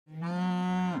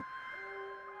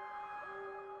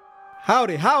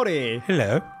Howdy, howdy.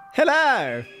 Hello.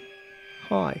 Hello.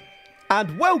 Hi.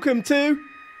 And welcome to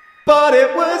But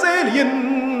It Was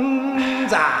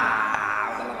Aliens.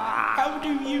 How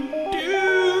do you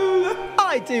do?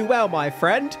 I do well, my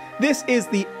friend. This is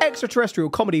the extraterrestrial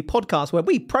comedy podcast where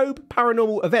we probe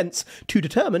paranormal events to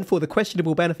determine, for the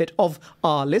questionable benefit of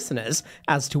our listeners,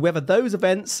 as to whether those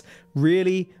events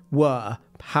really were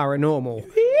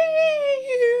paranormal.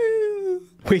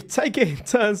 We take it in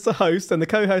turns to host, and the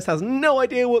co-host has no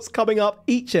idea what's coming up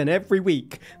each and every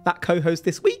week. That co-host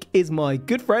this week is my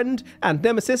good friend and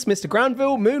nemesis, Mr.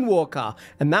 Granville Moonwalker.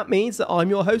 And that means that I'm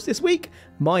your host this week.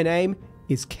 My name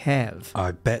is Kev.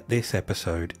 I bet this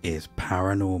episode is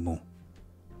paranormal.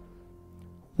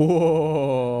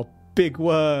 Whoa, big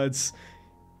words.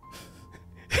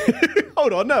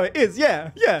 Hold on, no, it is.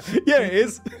 Yeah, it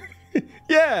is.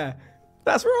 Yeah,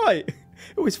 that's right.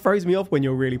 It always throws me off when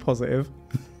you're really positive.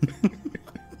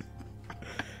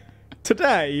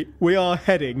 Today, we are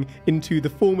heading into the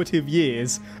formative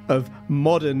years of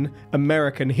modern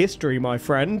American history, my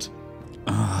friend.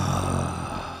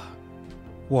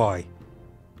 Why?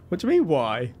 What do you mean,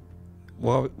 why?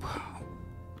 Why?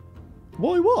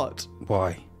 Why what?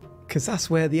 Why? Because that's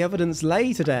where the evidence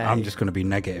lay today. I'm just going to be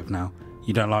negative now.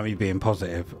 You don't like me being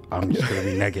positive. I'm just going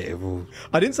to be negative.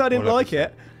 I didn't say I didn't like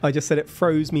it. I just said it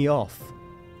throws me off.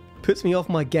 Puts me off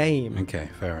my game. Okay,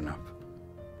 fair enough.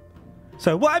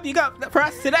 So what have you got for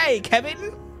us today,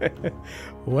 Kevin?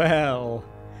 Well,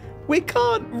 we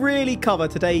can't really cover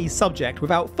today's subject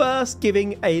without first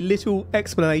giving a little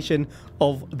explanation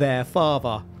of their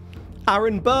father.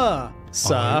 Aaron Burr,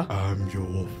 sir. I am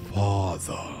your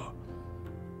father.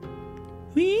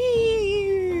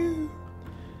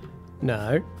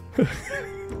 No.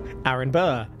 Aaron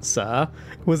Burr, sir,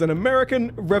 was an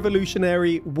American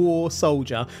Revolutionary War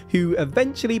soldier who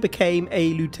eventually became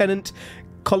a lieutenant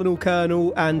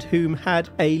colonel and whom had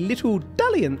a little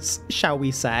dalliance, shall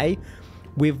we say,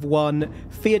 with one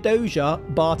Theodosia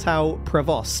Bartow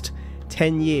Prevost,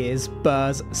 10 years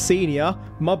Burr's senior,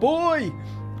 my boy,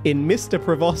 in Mr.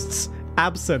 Prevost's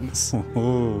absence.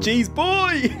 Jeez,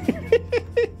 boy!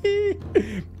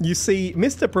 You see,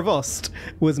 Mr. Prevost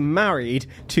was married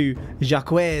to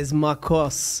Jaaaaaaaack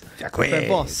Marcos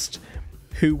Prevost,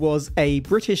 who was a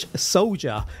British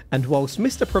soldier, and whilst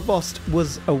Mr. Prevost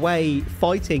was away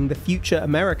fighting the future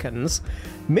Americans,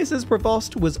 Mrs.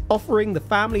 Prevost was offering the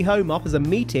family home up as a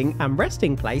meeting and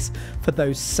resting place for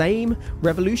those same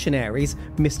revolutionaries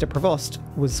Mr. Prevost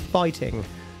was fighting.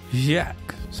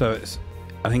 Jacques. So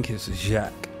I think it's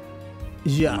Jacques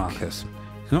Marcus.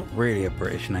 It's not really a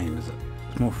British name, is it?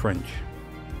 It's more French.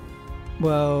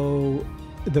 Well,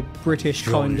 the British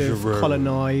kind of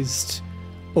colonised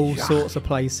all sorts of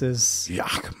places.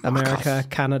 America,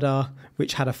 Canada,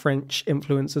 which had a French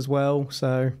influence as well.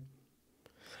 So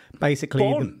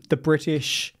basically the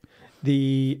British,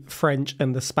 the French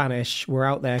and the Spanish were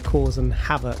out there causing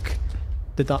havoc.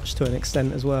 The Dutch to an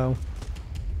extent as well.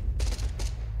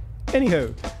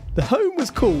 Anywho, the home was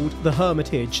called the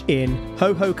Hermitage in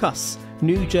Hohokus,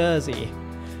 New Jersey.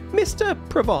 Mr.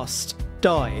 Prevost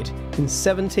died in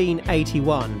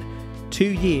 1781, 2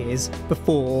 years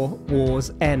before war's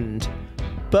end.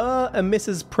 Burr and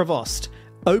Mrs. Prevost,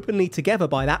 openly together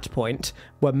by that point,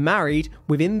 were married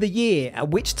within the year, at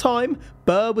which time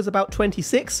Burr was about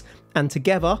 26, and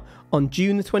together on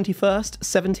June the 21st,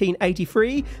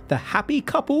 1783, the happy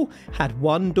couple had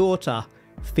one daughter,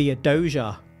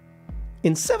 Theodosia.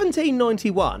 In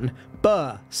 1791,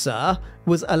 Burr, sir,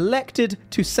 was elected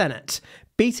to Senate,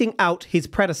 beating out his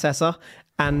predecessor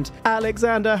and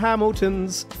Alexander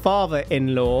Hamilton's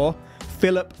father-in-law,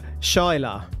 Philip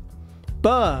Schuyler.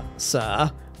 Burr, sir,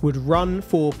 would run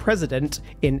for president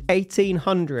in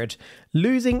 1800,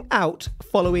 losing out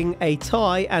following a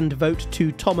tie and vote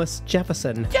to Thomas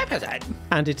Jefferson.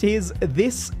 And it is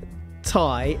this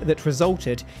tie that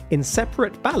resulted in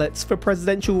separate ballots for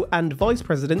presidential and vice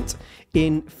president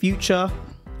in future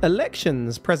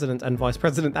elections, president and vice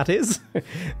president, that is.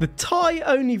 The tie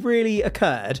only really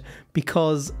occurred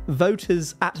because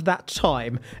voters at that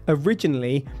time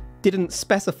originally didn't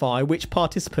specify which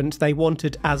participant they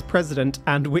wanted as president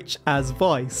and which as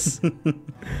vice.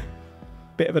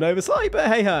 Bit of an oversight, but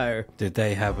hey ho. Did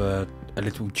they have a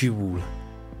little duel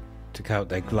to count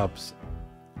their gloves?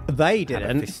 They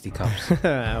didn't. Fisticuffs.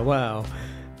 Well,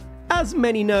 as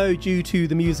many know, due to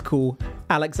the musical,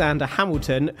 Alexander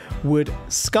Hamilton would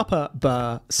scupper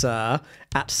Burr, sir.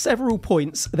 At several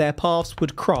points, their paths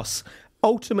would cross,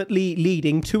 ultimately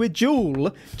leading to a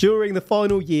duel during the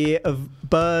final year of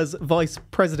Burr's vice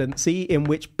presidency, in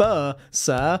which Burr,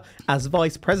 sir, as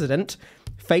vice president,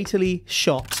 fatally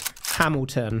shot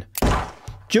Hamilton.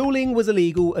 Dueling was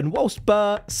illegal, and whilst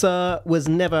Burr, Sir, was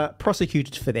never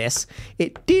prosecuted for this,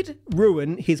 it did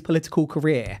ruin his political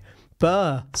career.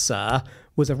 Burr, Sir,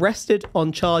 was arrested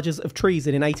on charges of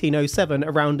treason in 1807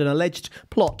 around an alleged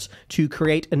plot to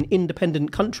create an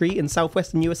independent country in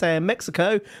southwestern USA and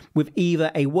Mexico with either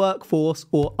a workforce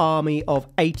or army of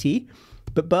 80,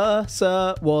 but Burr,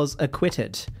 Sir, was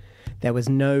acquitted. There was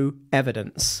no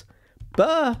evidence.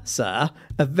 Burr, Sir,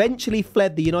 eventually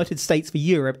fled the United States for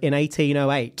Europe in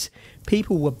 1808.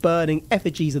 People were burning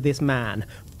effigies of this man.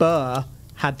 Burr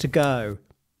had to go.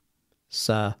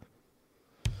 Sir.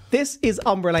 This is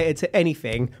unrelated to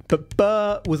anything, but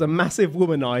Burr was a massive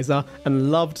womanizer and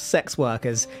loved sex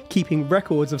workers, keeping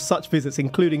records of such visits,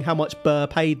 including how much Burr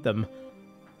paid them.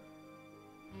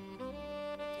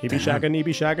 He be shagging, he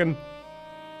be shagging.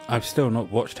 I've still not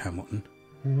watched Hamilton.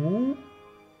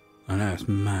 I know, it's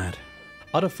mad.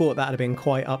 I'd have thought that would have been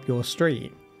quite up your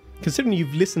street, considering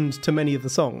you've listened to many of the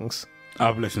songs.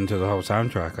 I've listened to the whole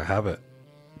soundtrack, I have it.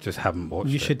 Just haven't watched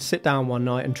it. You should sit down one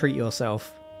night and treat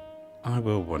yourself. I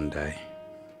will one day.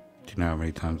 Do you know how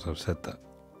many times I've said that?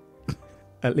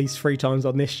 At least 3 times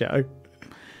on this show.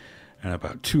 And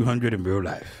about 200 in real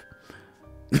life.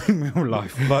 Real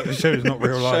life. Like the show's not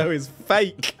real life. The show is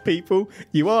fake, people.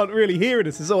 You aren't really hearing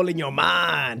this. It's all in your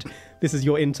mind. This is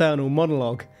your internal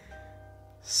monologue.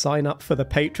 Sign up for the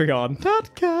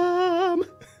patreon.com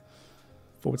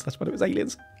 / when it was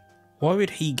aliens. Why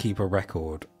would he keep a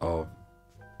record of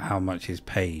how much is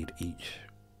paid each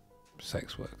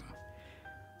sex worker?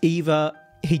 Either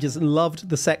he just loved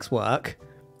the sex work,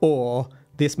 or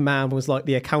this man was like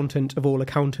the accountant of all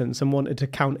accountants and wanted to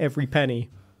count every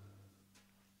penny.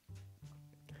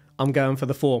 I'm going for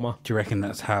the former. Do you reckon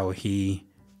that's how he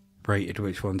rated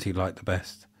which ones he liked the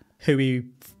best?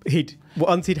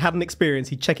 Once he'd had an experience,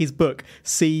 he'd check his book,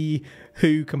 see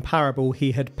who comparable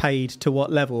he had paid to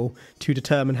what level to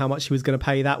determine how much he was going to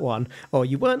pay that one. Or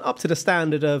you weren't up to the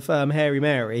standard of Hairy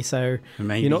Mary, so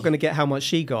Maybe. You're not going to get how much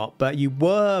she got, but you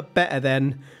were better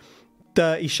than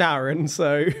Dirty Sharon,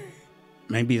 so...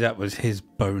 Maybe that was his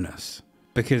bonus,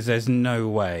 because there's no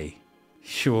way,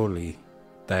 surely,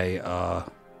 they are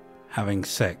having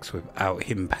sex without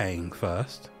him paying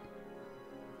first.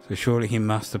 So surely he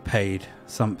must have paid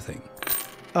something.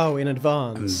 Oh, in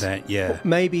advance. And then, yeah. Well,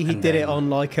 maybe he did it on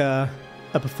like a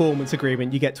performance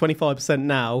agreement. You get 25%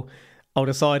 now. I'll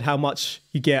decide how much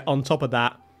you get on top of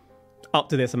that, up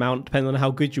to this amount, depending on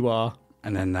how good you are.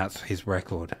 And then that's his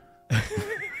record.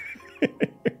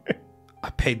 I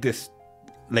paid this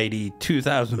lady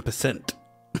 2,000%.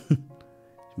 She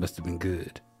must have been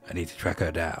good. I need to track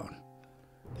her down.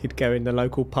 He'd go in the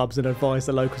local pubs and advise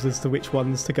the locals as to which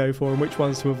ones to go for and which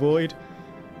ones to avoid.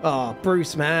 Oh,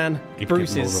 Bruce, man.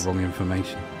 Bruce given is... all the wrong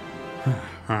information.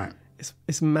 Right.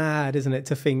 It's mad, isn't it,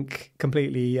 to think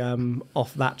completely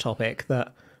off that topic,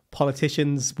 that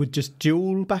politicians would just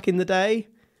duel back in the day.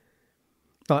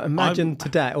 Like, imagine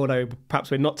today, although perhaps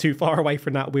we're not too far away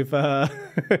from that with... I'm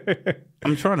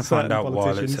trying to find out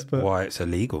why it's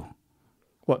illegal.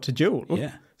 What, to duel?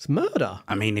 Yeah. It's murder.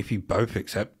 I mean, if you both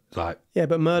accept, like... Yeah,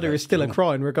 but murder is still a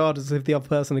crime, regardless if the other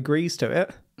person agrees to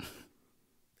it.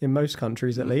 In most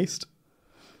countries, at least.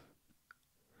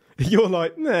 You're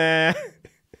like, nah.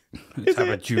 Let's have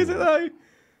a duel. Is it though?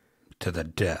 To the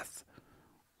death.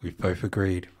 We've both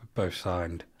agreed. We've both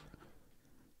signed.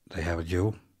 They have a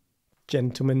duel.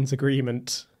 Gentleman's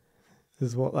agreement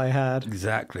is what they had.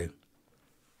 Exactly.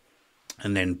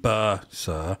 And then Burr,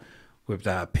 sir, with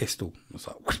that pistol, was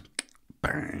like,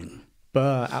 bang.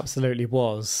 Burr absolutely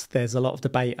was. There's a lot of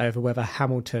debate over whether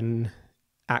Hamilton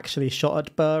actually shot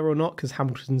at Burr or not, because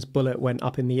Hamilton's bullet went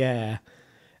up in the air,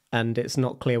 and it's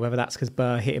not clear whether that's because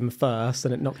Burr hit him first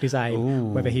and it knocked his aim,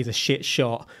 Ooh. whether he's a shit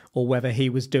shot, or whether he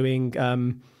was doing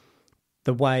the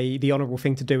honourable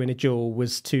thing to do in a duel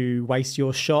was to waste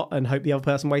your shot and hope the other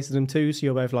person wasted them too, so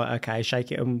you're both like, okay,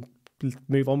 shake it and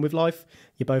move on with life.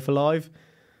 You're both alive.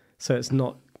 So it's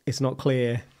not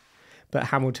clear. But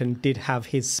Hamilton did have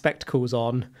his spectacles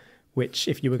on, which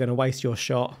if you were going to waste your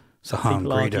shot, it's a Han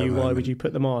Greedo moment. Why would you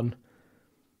put them on?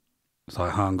 It's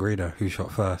like Han Greedo, who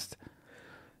shot first?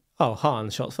 Oh, Han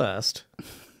shot first.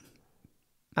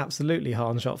 Absolutely,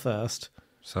 Han shot first.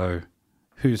 So,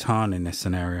 who's Han in this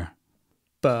scenario?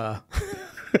 Burr.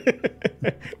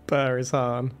 Burr is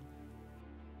Han.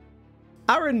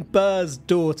 Aaron Burr's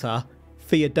daughter,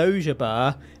 Theodosia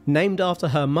Burr, named after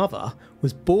her mother,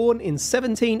 was born in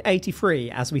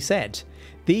 1783, as we said.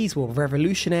 These were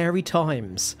revolutionary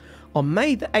times. On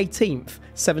May the 18th,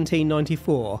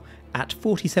 1794, at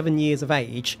 47 years of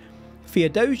age,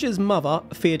 Theodosia's mother,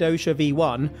 Theodosia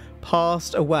V1,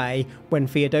 passed away when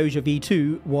Theodosia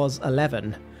V2 was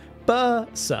 11. Burr,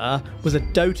 sir, was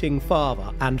a doting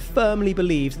father and firmly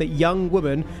believed that young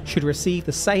women should receive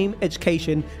the same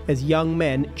education as young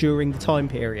men during the time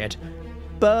period.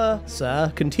 Burr,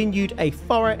 sir, continued a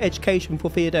thorough education for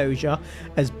Theodosia,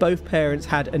 as both parents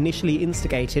had initially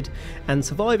instigated, and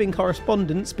surviving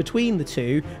correspondence between the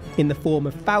two, in the form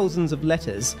of thousands of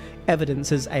letters,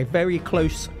 evidences a very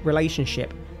close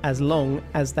relationship as long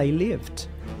as they lived.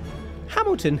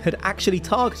 Hamilton had actually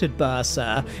targeted Burr,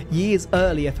 sir, years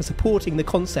earlier for supporting the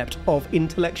concept of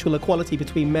intellectual equality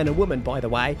between men and women, by the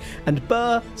way, and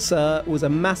Burr, sir, was a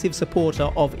massive supporter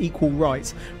of equal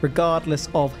rights, regardless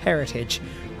of heritage,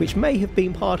 which may have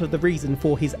been part of the reason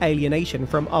for his alienation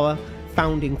from other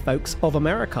founding folks of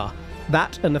America.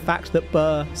 That and the fact that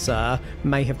Burr, sir,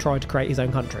 may have tried to create his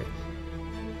own country.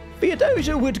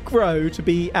 Theodosia would grow to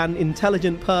be an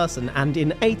intelligent person and in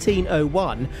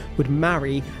 1801 would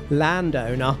marry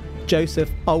landowner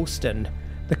Joseph Alston.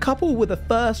 The couple were the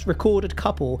first recorded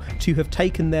couple to have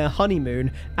taken their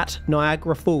honeymoon at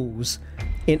Niagara Falls.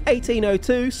 In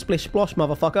 1802, splish splosh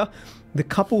motherfucker, the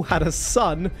couple had a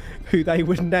son who they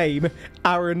would name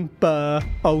Aaron Burr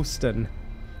Alston.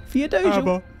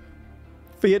 Theodosia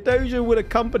would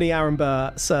accompany Aaron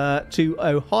Burr, sir, to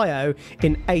Ohio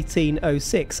in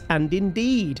 1806 and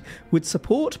indeed would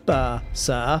support Burr,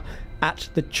 sir, at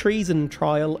the treason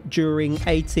trial during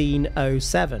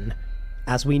 1807.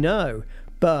 As we know,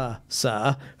 Burr,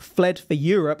 sir, fled for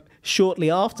Europe shortly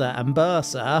after and Burr,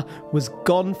 sir, was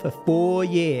gone for 4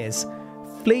 years.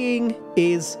 Fleeing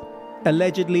is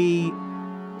allegedly,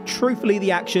 truthfully, the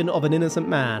action of an innocent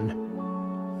man.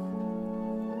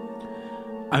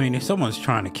 I mean, if someone's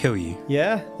trying to kill you,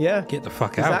 yeah, get the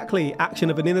fuck out. Exactly, action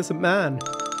of an innocent man.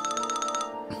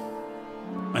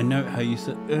 I know how you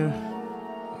said.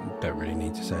 Don't really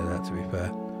need to say that, to be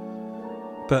fair.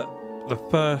 But the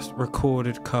first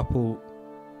recorded couple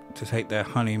to take their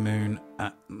honeymoon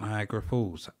at Niagara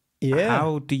Falls. Yeah.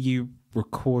 How do you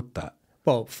record that?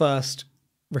 Well, first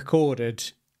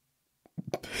recorded.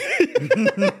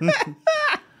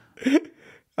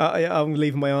 I'm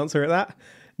leaving my answer at that.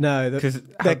 No,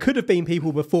 there could have been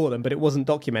people before them, but it wasn't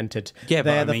documented. Yeah,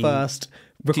 they're the first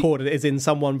recorded, as in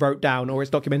someone wrote down, or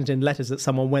it's documented in letters that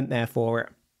someone went there for it.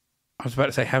 I was about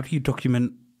to say, how do you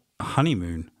document a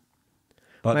honeymoon?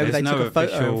 Like, maybe they took a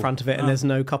photo in front of it, and there's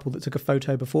no couple that took a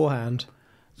photo beforehand. I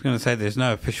was going to say, there's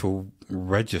no official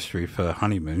registry for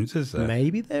honeymoons, is there?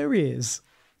 Maybe there is.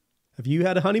 Have you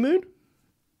had a honeymoon?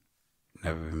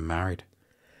 Never been married.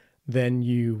 Then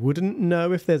you wouldn't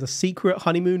know if there's a secret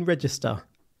honeymoon register.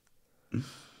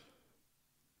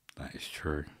 That is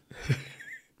true.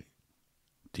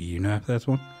 Do you know if there's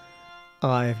one?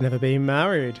 I've never been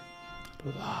married.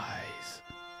 Lies.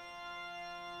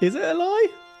 Is it a lie?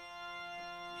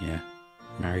 Yeah.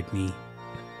 Married me.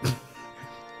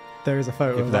 There is a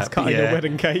photo of us cutting a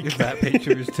wedding cake. If that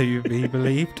picture is to be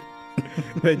believed.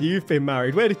 Then you've been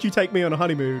married. Where did you take me on a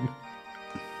honeymoon?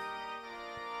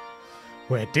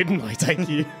 Where didn't I take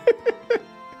you?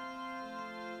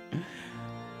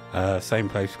 Same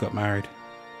place, got married.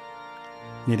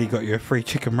 Nearly got you a free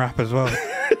chicken wrap as well.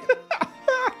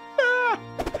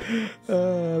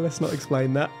 Let's not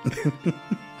explain that.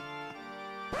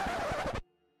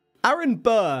 Aaron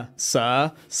Burr,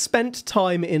 sir, spent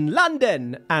time in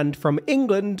London and from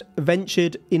England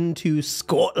ventured into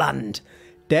Scotland,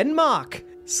 Denmark,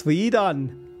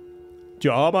 Sweden,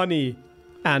 Germany,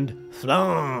 and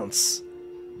France.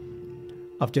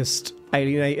 I've just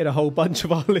alienated a whole bunch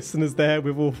of our listeners there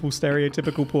with awful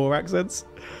stereotypical poor accents.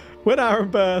 When Aaron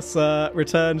Burr, sir,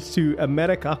 returned to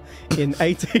America in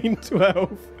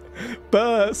 1812,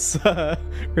 Burr, sir,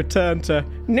 returned to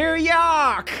New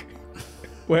York,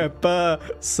 where Burr,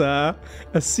 sir,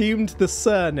 assumed the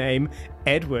surname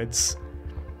Edwards.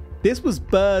 This was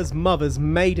Burr's mother's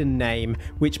maiden name,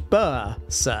 which Burr,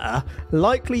 sir,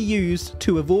 likely used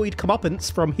to avoid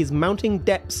comeuppance from his mounting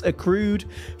debts accrued,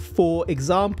 for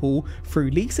example, through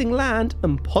leasing land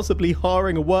and possibly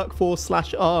hiring a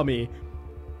workforce/army.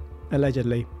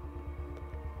 Allegedly.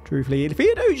 Truthfully,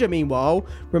 Theodosia, meanwhile,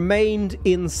 remained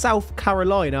in South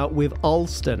Carolina with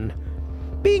Alston.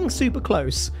 Being super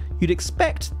close, you'd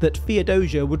expect that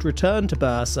Theodosia would return to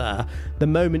Burr, sir, the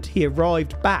moment he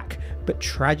arrived back, but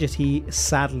tragedy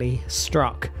sadly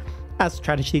struck, as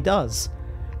tragedy does,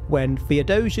 when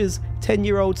Theodosia's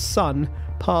 10-year-old son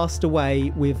passed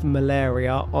away with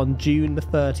malaria on June the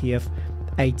 30th,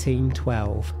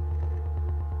 1812.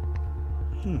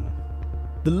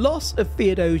 The loss of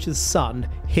Theodosia's son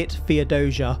hit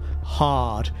Theodosia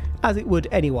hard, as it would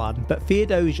anyone, but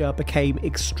Theodosia became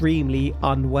extremely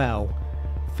unwell.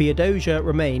 Theodosia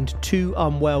remained too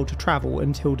unwell to travel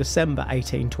until December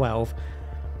 1812.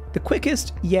 The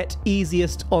quickest yet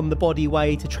easiest on the body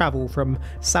way to travel from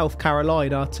South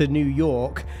Carolina to New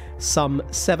York, some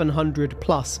 700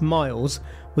 plus miles,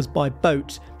 was by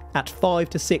boat at 5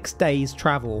 to 6 days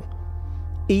travel.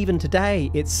 Even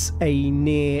today, it's a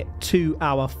near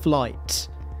 2-hour flight.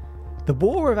 The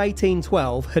War of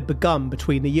 1812 had begun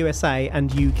between the USA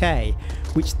and UK,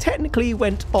 which technically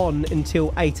went on until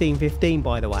 1815,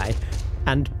 by the way,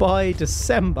 and by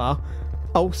December,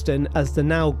 Alston, as the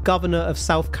now Governor of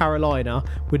South Carolina,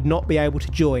 would not be able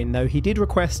to join, though he did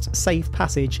request safe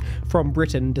passage from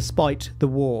Britain despite the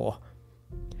war.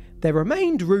 There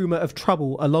remained rumour of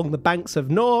trouble along the banks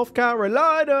of North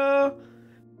Carolina.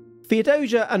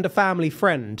 Theodosia and a family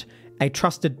friend, a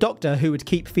trusted doctor who would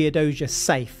keep Theodosia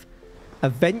safe,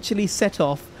 eventually set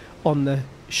off on the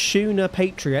schooner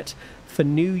Patriot for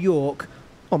New York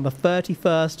on the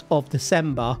 31st of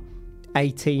December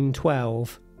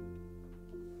 1812.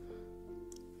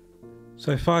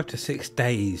 So 5 to 6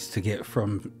 days to get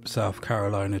from South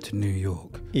Carolina to New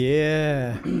York.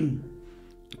 Yeah.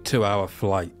 2-hour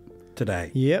flight today.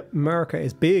 Yep, America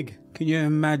is big. Can you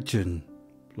imagine,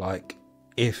 like,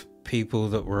 if people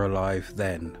that were alive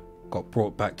then got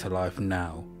brought back to life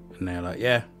now, and they're like,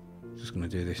 yeah, just going to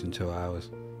do this in 2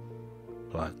 hours.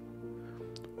 Like,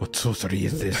 what sorcery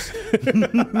is this?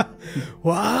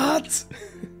 What?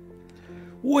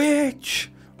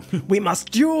 Witch! We must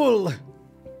duel!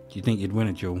 Do you think you'd win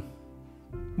a duel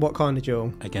What kind of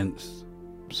duel? against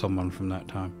someone from that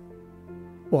time?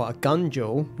 What, a gun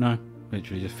duel? No,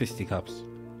 literally just fisticuffs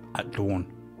at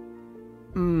dawn.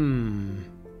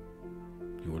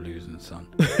 You're losing, son.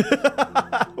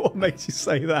 What makes you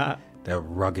say that? They're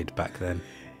rugged back then.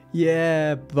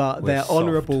 Yeah, but We're they're soft.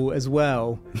 honourable as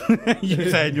well. You're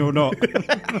saying you're not.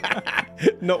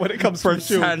 Not when it comes to Bro's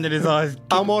duel. hand in his eyes.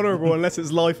 I'm honourable unless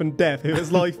it's life and death. If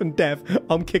it's life and death,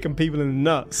 I'm kicking people in the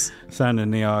nuts. Sand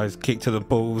in the eyes, kick to the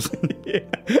balls. Yeah,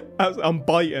 I'm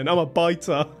biting. I'm a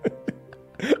biter.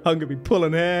 I'm going to be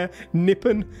pulling hair,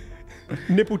 nipping,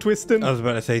 nipple twisting. I was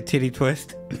about to say titty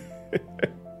twist.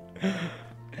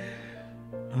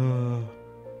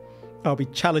 I'll be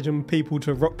challenging people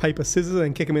to rock, paper, scissors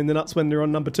and kick them in the nuts when they're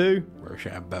on number 2.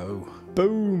 Rochambeau.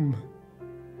 Boom.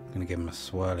 I'm going to give him a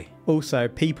swirly. Also,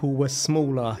 people were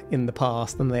smaller in the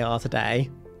past than they are today.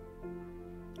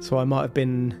 So I might have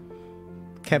been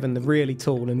Kevin the really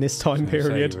tall in this time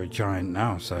period. You're a giant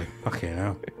now, so fucking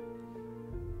hell.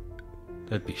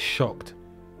 They'd be shocked.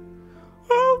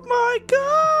 Oh my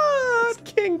god!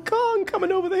 It's King Kong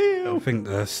coming over the I hill. think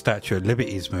the Statue of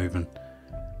Liberty is moving.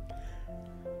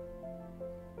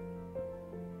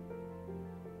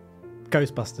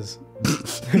 Ghostbusters.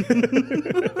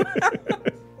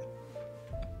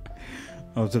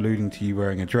 I was alluding to you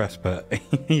wearing a dress, but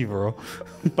either or.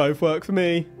 Both work for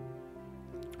me.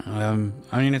 I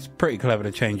mean, it's pretty clever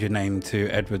to change your name to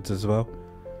Edwards as well.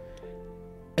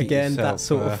 Get Again, that yourself,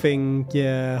 sort of thing,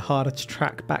 yeah, harder to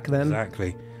track back then.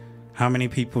 Exactly. How many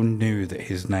people knew that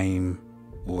his name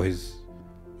or his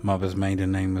mother's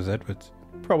maiden name was Edwards?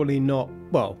 Probably not,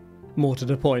 well, more to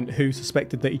the point, who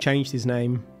suspected that he changed his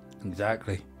name.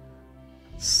 Exactly.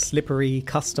 Slippery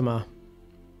customer.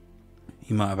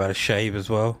 He might have had a shave as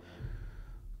well.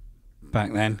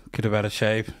 Back then, could have had a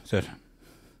shave. Said,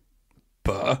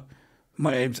 "Burr,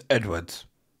 my name's Edwards."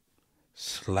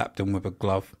 Slapped him with a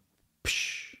glove.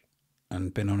 Psh,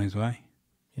 and been on his way.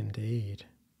 Indeed.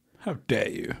 How dare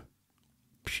you?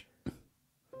 Psh.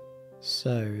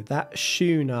 So, that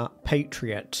schooner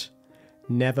Patriot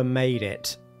never made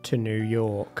it to New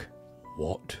York.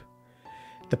 What?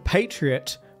 The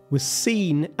Patriot was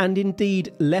seen and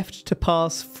indeed left to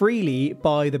pass freely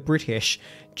by the British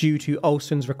due to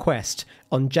Alston's request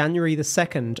on January the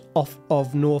 2nd off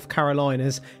of North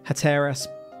Carolina's Hatteras,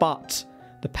 but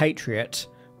the Patriot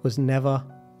was never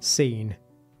seen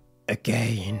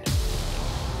again.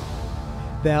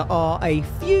 There are a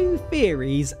few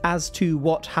theories as to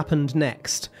what happened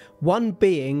next, one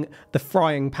being the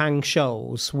Frying Pan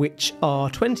Shoals, which are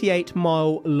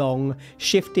 28-mile long,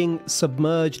 shifting,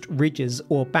 submerged ridges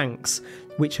or banks,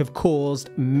 which have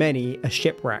caused many a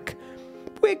shipwreck.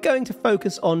 We're going to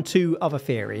focus on 2 other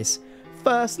theories.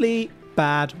 Firstly,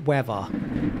 bad weather.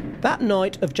 That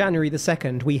night of January the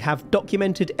 2nd, we have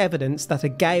documented evidence that a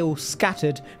gale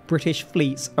scattered British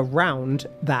fleets around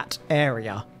that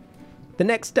area. The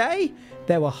next day,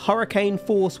 there were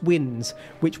hurricane-force winds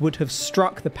which would have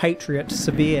struck the Patriot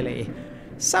severely.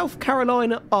 South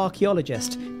Carolina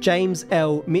archaeologist James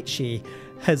L. Mitchie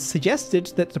has suggested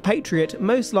that the Patriot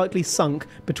most likely sunk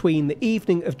between the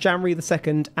evening of January the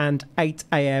 2nd and 8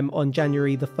 a.m. on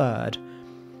January the 3rd.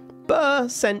 Burr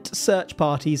sent search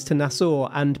parties to Nassau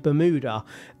and Bermuda,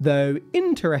 though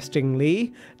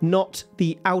interestingly not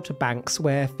the Outer Banks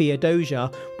where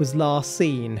Theodosia was last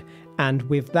seen. And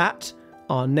with that,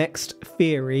 our next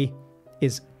theory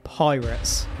is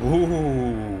pirates.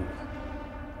 Ooh.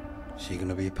 She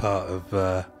gonna be part of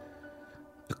the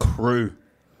crew.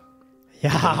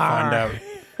 Yeah. Find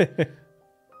out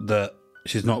that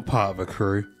she's not part of a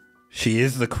crew. She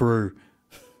is the crew.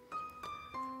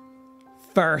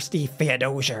 Thirsty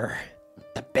Theodosia,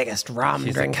 the biggest rum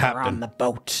She's drinker on the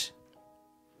boat.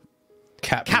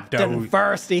 Captain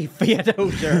Thirsty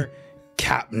Theodosia.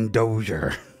 Captain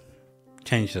Dozier.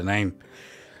 Changed the name.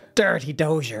 Dirty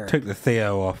Dozier. Took the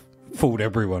Theo off. Fooled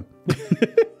everyone.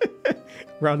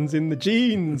 Runs in the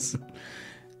jeans.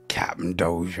 Captain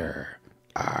Dozier.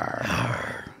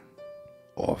 Arr.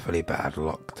 Awfully bad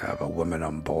luck to have a woman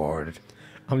on board.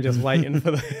 I'm just waiting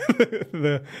for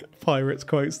the pirates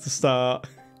quotes to start.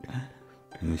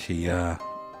 And she cut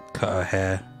her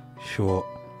hair short.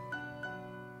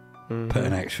 Put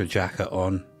an extra jacket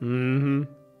on.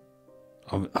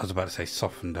 I was about to say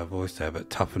softened her voice there, but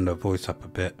toughened her voice up a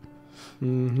bit.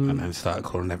 And then started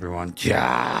calling everyone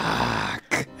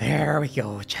Jack. There we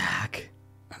go, Jack.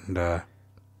 And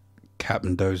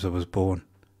Captain Dozer was born.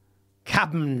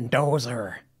 Captain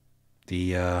Dozer.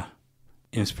 The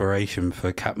inspiration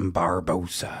for Captain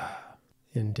Barbosa.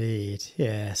 Indeed,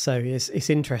 yeah. So it's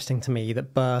interesting to me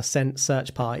that Burr sent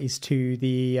search parties to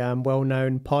the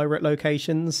well-known pirate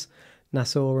locations,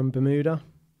 Nassau and Bermuda,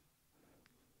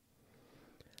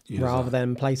 rather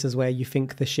than places where you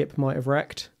think the ship might have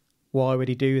wrecked. Why would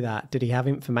he do that? Did he have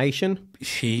information?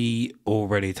 She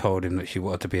already told him that she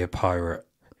wanted to be a pirate.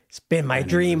 It's been my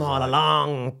dream all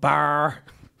along, Burr.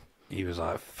 He was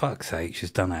like, fuck's sake,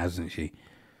 she's done it, hasn't she?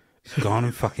 She's gone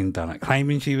and fucking done it.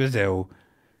 Claiming she was ill,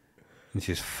 and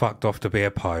she's fucked off to be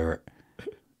a pirate.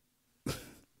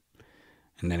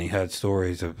 And then he heard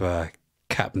stories of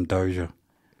Captain Dozier.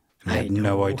 And he had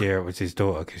no idea it was his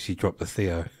daughter because she dropped the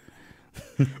Theo.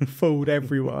 Fooled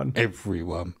everyone.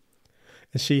 Everyone.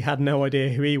 And she had no idea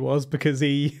who he was because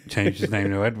he... changed his name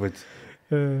to Edwards.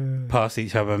 Passed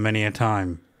each other many a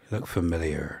time. Look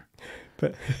familiar.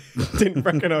 But didn't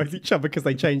recognise each other because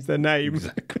they changed their names.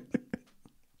 Exactly.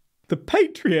 The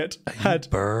Patriot had...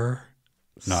 Burr?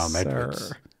 No, I'm Sir.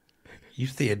 Edwards. You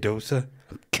Theodosia?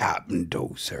 I'm Captain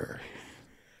Dozer.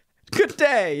 Good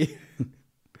day.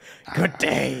 Good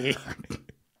day.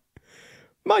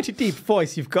 Mighty deep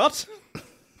voice you've got.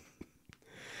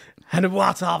 And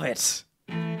what of it?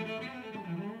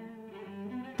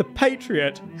 The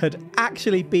Patriot had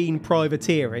actually been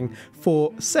privateering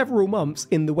for several months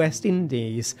in the West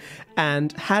Indies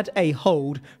and had a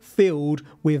hold filled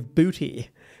with booty.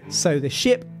 So the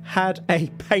ship had a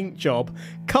paint job,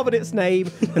 covered its name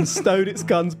and stowed its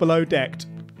guns below deck.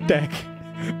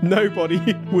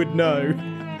 Nobody would know.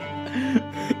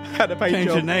 Had a paint Change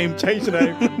job. the name. Change the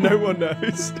name. No one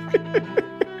knows.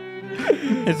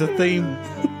 It's a theme.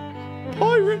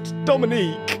 Pirate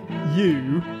Dominique,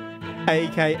 you,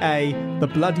 aka the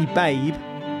Bloody Babe.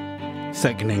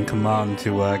 Second in command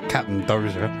to Captain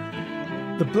Dozer.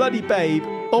 The Bloody Babe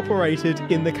operated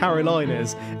in the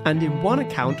Carolinas, and in one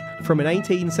account from an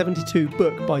 1872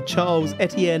 book by Charles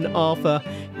Etienne Arthur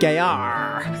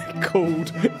Gaillard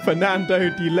called Fernando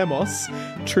de Lemos,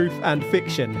 Truth and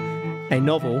Fiction, a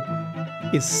novel,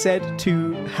 is said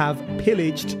to have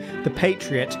pillaged the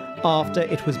Patriot after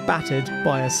it was battered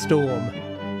by a storm.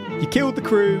 You killed the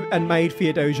crew and made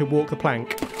Theodosia walk the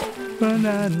plank.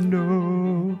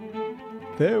 Fernando,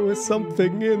 there was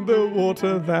something in the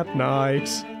water that night.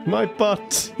 My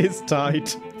butt is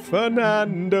tight,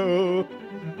 Fernando.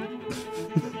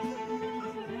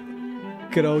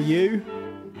 Good old you.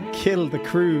 Kill the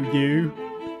crew, you.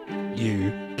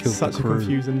 You killed Such the crew. a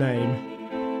confusing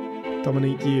name.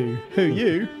 Dominique, you. Who,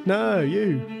 you? No,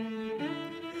 you.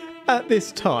 At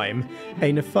this time,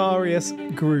 a nefarious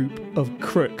group of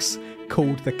crooks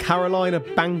called the Carolina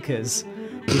Bankers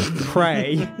would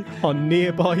prey on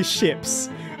nearby ships.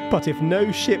 But if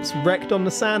no ships wrecked on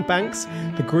the sandbanks,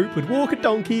 the group would walk a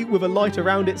donkey with a light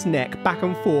around its neck back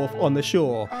and forth on the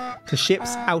shore. To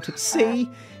ships out at sea,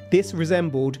 this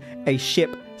resembled a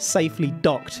ship safely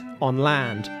docked on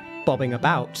land, bobbing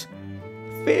about.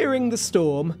 Fearing the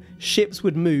storm, ships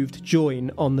would move to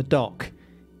join on the dock.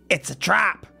 It's a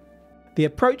trap! The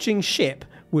approaching ship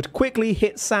would quickly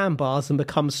hit sandbars and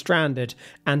become stranded,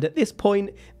 and at this point,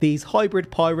 these hybrid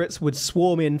pirates would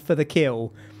swarm in for the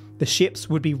kill. The ships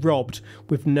would be robbed,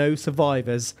 with no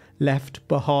survivors left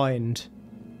behind.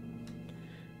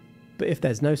 But if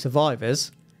there's no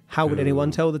survivors, how would anyone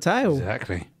tell the tale?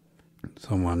 Exactly.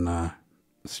 Someone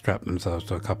strapped themselves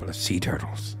to a couple of sea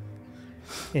turtles.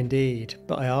 Indeed.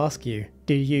 But I ask you,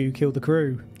 did you kill the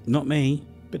crew? Not me.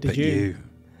 But did you?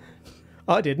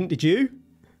 I didn't. Did you?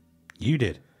 You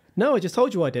did. No, I just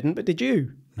told you I didn't, but did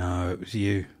you? No, it was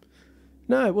you.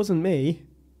 No, it wasn't me.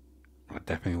 It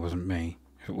definitely wasn't me.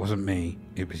 If it wasn't me,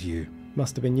 it was you.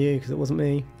 Must have been you, because it wasn't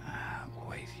me.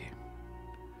 Always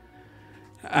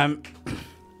you.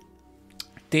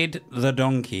 Did the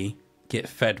donkey get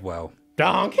fed well?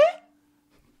 Donkey?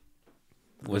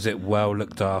 Was it well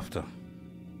looked after?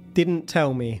 Didn't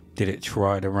tell me. Did it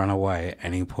try to run away at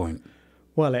any point?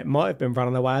 Well, it might have been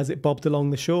running away as it bobbed along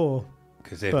the shore.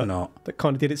 Because if not... That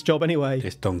kind of did its job anyway.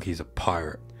 This donkey's a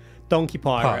pirate. Donkey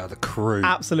pirate. Part of the crew.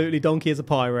 Absolutely, donkey is a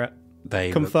pirate.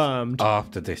 They confirmed.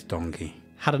 After this donkey.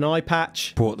 Had an eye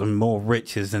patch. Brought them more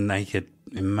riches than they could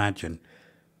imagine.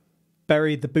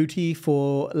 Buried the booty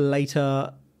for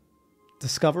later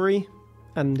discovery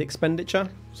and expenditure.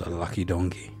 It was a lucky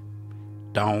donkey.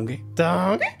 Donkey.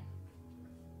 Donkey?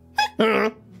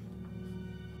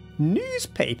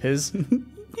 Newspapers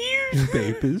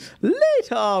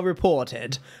later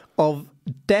reported of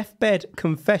deathbed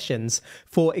confessions,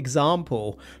 for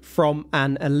example, from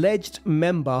an alleged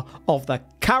member of the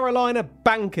Carolina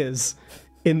Bankers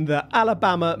in the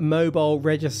Alabama Mobile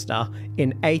Register in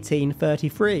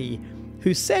 1833,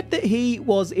 who said that he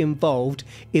was involved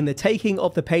in the taking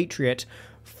of the Patriot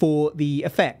for the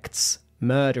effects,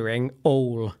 murdering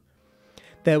all.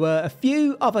 There were a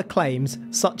few other claims,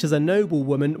 such as a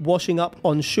noblewoman washing up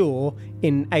on shore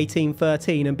in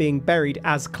 1813 and being buried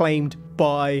as claimed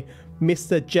by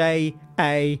Mr.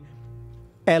 J.A.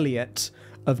 Eliot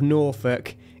of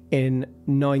Norfolk in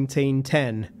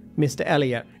 1910. Mr.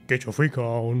 Eliot, get your freak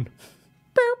on.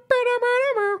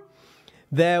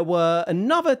 There were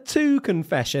another 2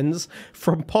 confessions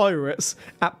from pirates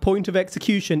at point of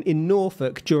execution in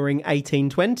Norfolk during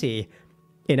 1820.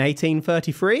 In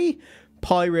 1833,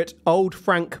 pirate Old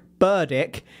Frank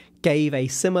Burdick gave a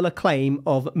similar claim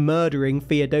of murdering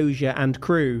Theodosia and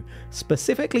crew,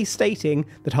 specifically stating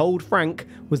that Old Frank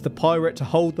was the pirate to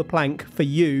hold the plank for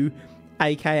you,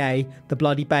 aka the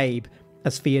Bloody Babe,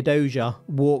 as Theodosia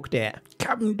walked it.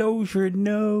 Captain Dozier,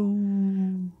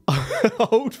 no.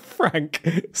 Old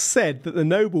Frank said that the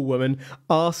noblewoman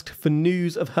asked for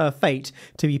news of her fate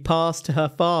to be passed to her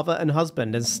father and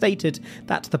husband, and stated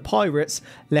that the pirates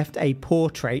left a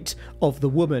portrait of the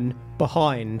woman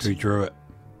behind. Who drew it?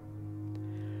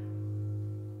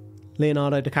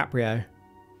 Leonardo DiCaprio.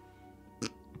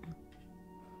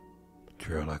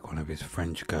 Drew like one of his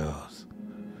French girls.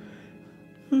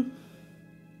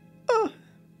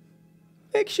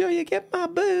 Make sure you get my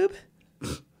boob.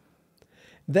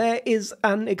 There is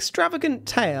an extravagant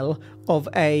tale of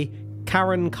a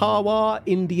Karankawa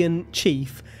Indian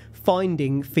chief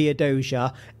finding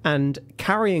Theodosia and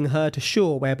carrying her to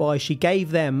shore, whereby she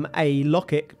gave them a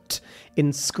locket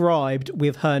inscribed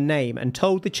with her name and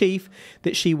told the chief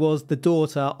that she was the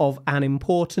daughter of an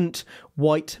important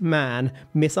white man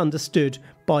misunderstood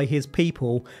by his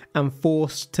people and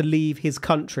forced to leave his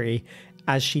country,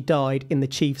 as she died in the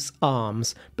chief's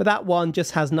arms. But that one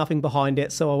just has nothing behind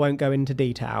it, so I won't go into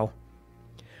detail.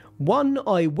 One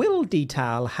I will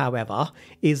detail, however,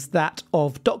 is that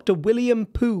of Dr. William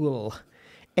Poole,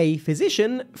 a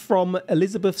physician from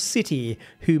Elizabeth City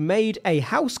who made a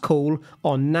house call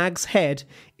on Nag's Head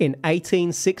in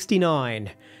 1869.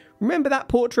 Remember that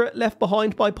portrait left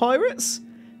behind by pirates?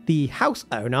 The house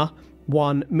owner,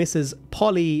 one Mrs.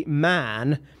 Polly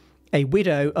Mann, a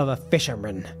widow of a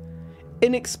fisherman,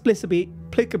 inexplicably,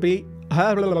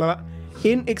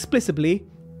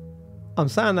 I'm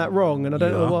saying that wrong and I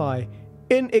don't know why.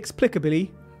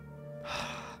 Inexplicably.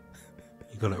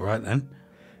 You got it right then?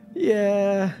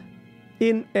 Yeah.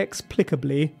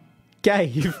 Inexplicably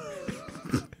gave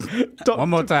Dr.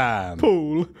 One more time.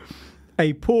 Poole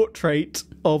a portrait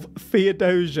of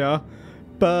Theodosia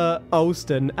Burr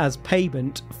Alston as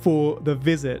payment for the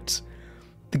visit.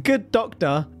 The good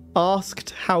doctor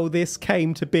asked how this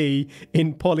came to be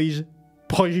in Polly's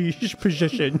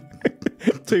possession.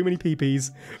 Too many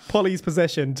peepees. Polly's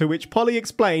possession, to which Polly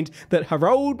explained that her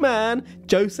old man,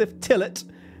 Joseph Tillett,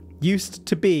 used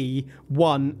to be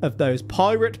one of those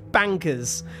pirate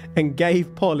bankers, and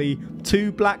gave Polly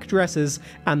 2 black dresses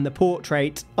and the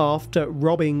portrait after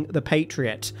robbing the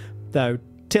Patriot, though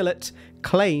Tillett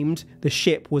claimed the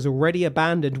ship was already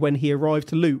abandoned when he arrived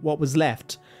to loot what was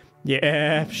left.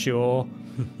 Yeah, sure.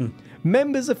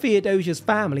 Members of Theodosia's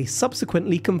family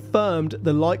subsequently confirmed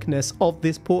the likeness of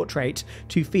this portrait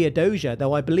to Theodosia,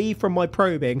 though I believe from my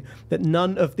probing that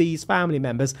none of these family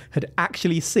members had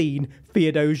actually seen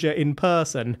Theodosia in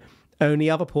person, only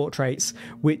other portraits,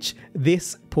 which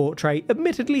this portrait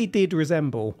admittedly did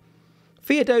resemble.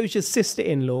 Theodosia's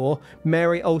sister-in-law,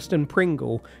 Mary Alston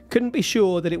Pringle, couldn't be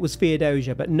sure that it was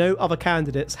Theodosia, but no other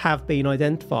candidates have been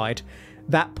identified.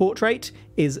 That portrait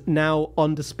is now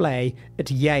on display at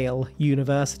Yale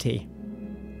University.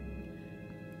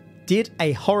 Did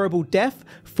a horrible death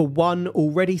for one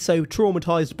already so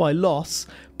traumatised by loss,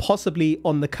 possibly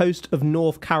on the coast of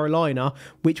North Carolina,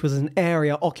 which was an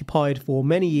area occupied for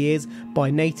many years by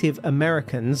Native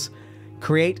Americans,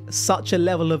 create such a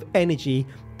level of energy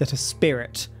that a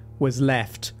spirit was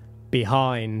left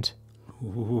behind?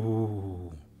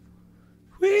 Ooh.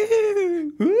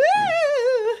 Woo! Woo!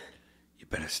 You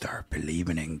better start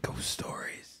believing in ghost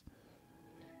stories.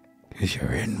 Because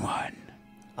you're in one.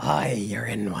 Aye, you're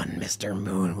in one, Mr.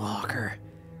 Moonwalker.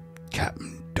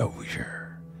 Captain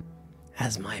Dozier.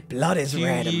 As my blood is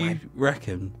red and my...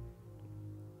 reckon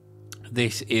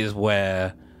this is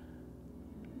where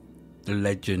the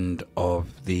legend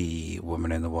of the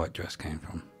woman in the white dress came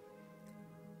from?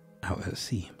 Out at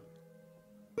sea.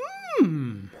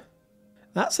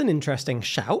 That's an interesting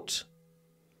shout.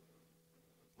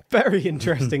 Very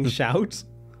interesting shout.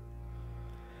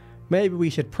 Maybe we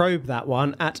should probe that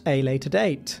one at a later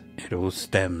date. It all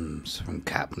stems from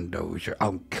Captain Dozier.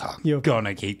 Oh, God. You're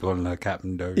gonna keep on the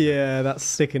Captain Dozier. Yeah, that's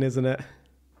sickening, isn't it?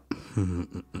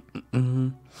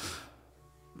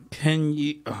 Can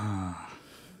you...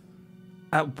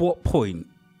 At what point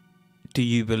do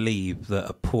you believe that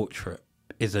a portrait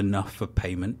is enough for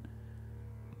payment?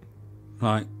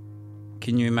 Like,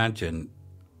 can you imagine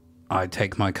I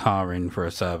take my car in for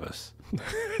a service?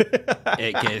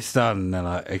 It gets done, and they're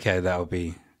like, okay, that'll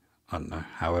be, I don't know,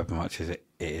 however much it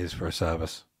is for a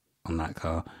service on that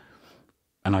car.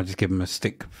 And I just give them a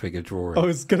stick figure drawing. I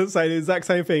was going to say the exact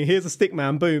same thing. Here's a stick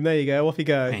man. Boom, there you go. Off you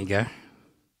go. There you go.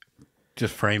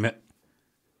 Just frame it.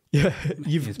 Yeah,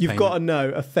 you've got to know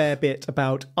a fair bit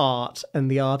about art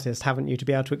and the artist, haven't you, to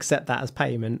be able to accept that as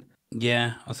payment?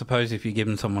 Yeah, I suppose if you're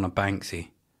giving someone a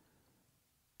Banksy,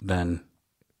 then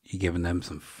you're giving them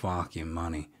some fucking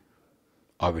money.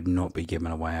 I would not be giving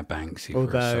away a Banksy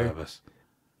for a service.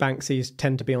 Banksies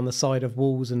tend to be on the side of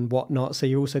walls and whatnot, so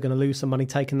you're also going to lose some money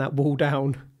taking that wall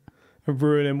down and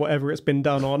ruining whatever it's been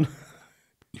done on.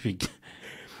 If you...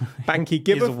 Banky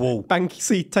giveth, a wall.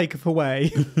 Banksy taketh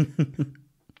away.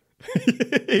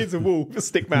 Here's a wall with a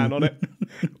stick man on it,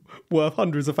 worth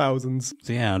hundreds of thousands.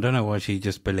 So yeah, I don't know why she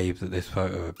just believed that this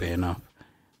photo would be enough.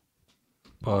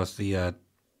 Was the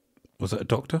was it a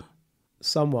doctor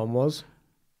Someone was.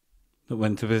 that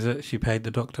went to visit? She paid the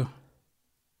doctor.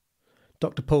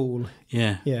 Dr. Paul.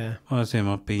 Yeah. Yeah. If I was him,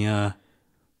 I'd be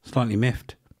slightly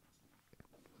miffed.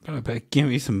 But I better give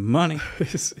me some money.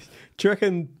 Do you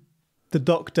reckon the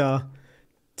doctor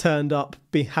turned up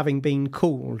having been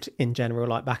called in general,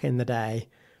 like back in the day?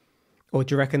 Or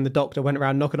do you reckon the doctor went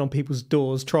around knocking on people's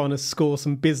doors trying to score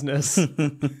some business?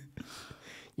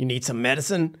 You need some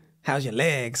medicine? How's your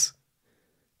legs?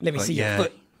 Let me see your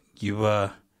foot.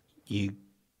 You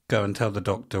go and tell the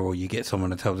doctor, or you get someone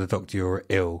to tell the doctor you're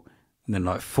ill, and then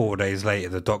like 4 days later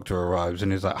the doctor arrives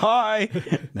and he's like, hi!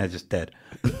 And they're just dead.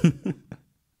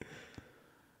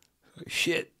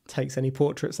 Shit. Takes any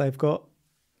portraits they've got.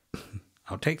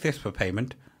 I'll take this for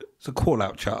payment. It's a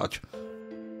call-out charge.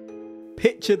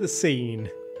 Picture the scene.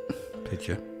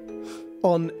 Picture.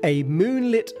 On a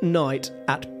moonlit night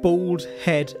at Bald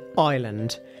Head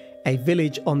Island, a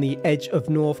village on the edge of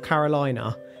North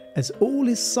Carolina, as all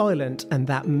is silent and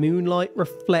that moonlight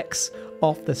reflects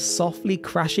off the softly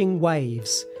crashing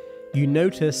waves, you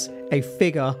notice a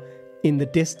figure in the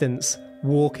distance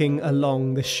walking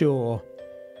along the shore.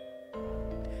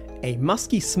 A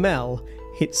musky smell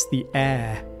hits the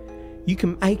air. You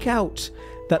can make out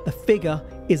that the figure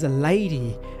is a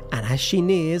lady, and as she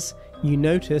nears, you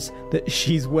notice that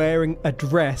she's wearing a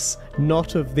dress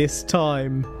not of this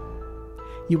time.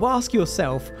 You ask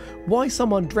yourself why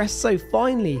someone dressed so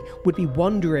finely would be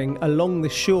wandering along the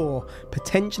shore,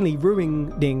 potentially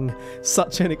ruining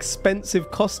such an expensive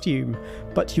costume,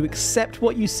 but you accept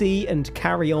what you see and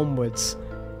carry onwards.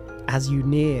 As you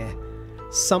near,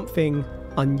 something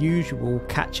unusual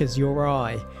catches your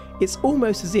eye. It's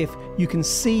almost as if you can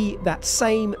see that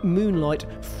same moonlight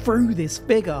through this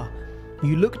figure.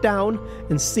 You look down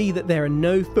and see that there are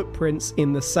no footprints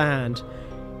in the sand.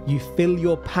 You fill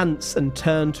your pants and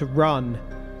turn to run.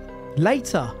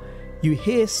 Later, you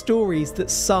hear stories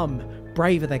that some,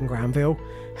 braver than Granville,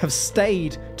 have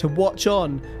stayed to watch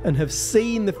on and have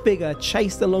seen the figure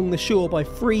chased along the shore by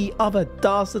 3 other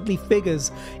dastardly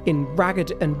figures in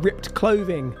ragged and ripped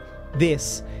clothing.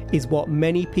 This is what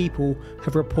many people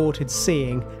have reported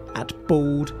seeing at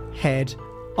Bald Head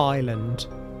Island.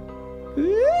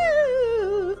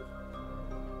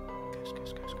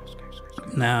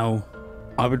 Now,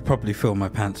 I would probably fill my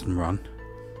pants and run.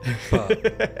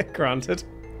 But Granted.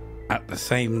 at the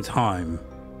same time,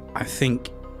 I think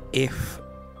if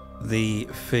the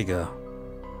figure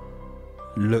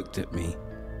looked at me,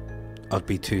 I'd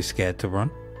be too scared to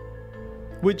run.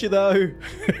 Would you though?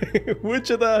 Would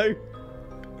you though?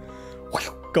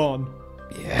 Gone.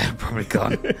 Yeah, probably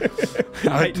gone.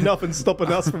 Ain't nothing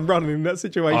stopping us from running in that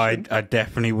situation. I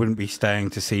definitely wouldn't be staying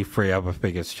to see 3 other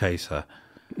figures chase her.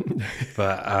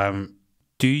 But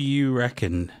do you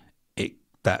reckon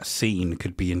that scene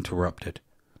could be interrupted?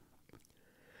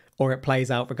 Or it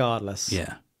plays out regardless?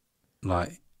 Yeah.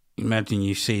 Like, imagine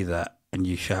you see that and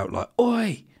you shout like,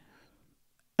 "Oi!"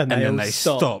 And then they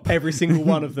stop. Every single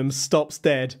one of them stops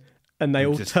dead and they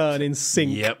all just turn in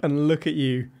sync and look at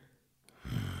you.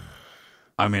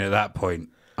 I mean, at that point,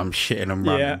 I'm shitting and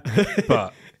running. Yeah.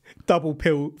 But double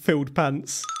filled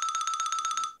pants.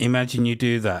 Imagine you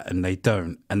do that and they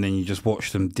don't, and then you just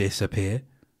watch them disappear.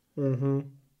 Mm-hmm.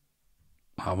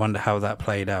 I wonder how that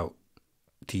played out.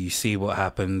 Do you see what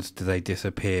happens? Do they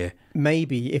disappear?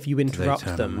 Maybe if you interrupt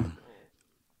them,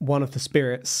 one of the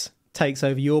spirits takes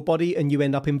over your body and you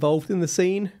end up involved in the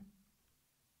scene.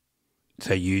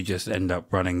 So you just end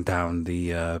up running down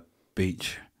the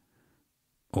beach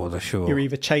or the shore. You're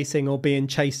either chasing or being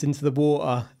chased into the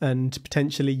water, and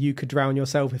potentially you could drown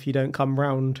yourself if you don't come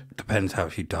round. Depends how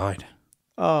she died.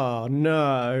 Oh,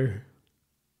 no.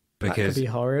 Because that could be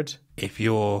horrid. If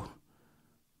you're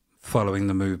following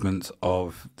the movements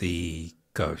of the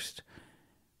ghost,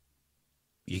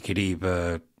 you could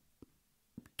either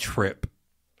trip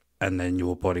and then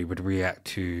your body would react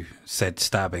to said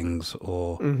stabbings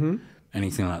or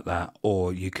anything like that,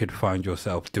 or you could find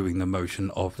yourself doing the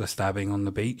motion of the stabbing on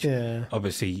the beach. Yeah.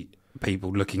 Obviously,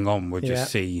 people looking on would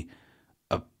just see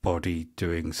a body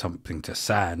doing something to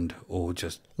sand or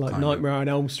just like Nightmare on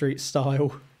Elm Street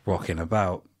style rocking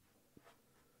about.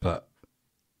 But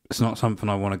it's not something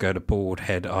I want to go to Bald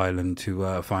Head Island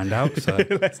to find out. So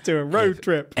let's do a road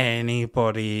trip.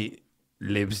 Anybody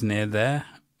lives near there,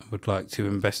 would like to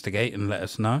investigate and let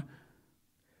us know,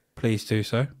 please do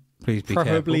so. Please be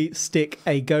Probably careful. Stick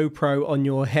a GoPro on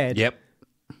your head. Yep.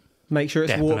 Make sure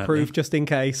it's waterproof just in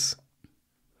case.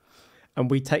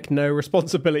 And we take no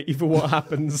responsibility for what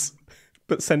happens,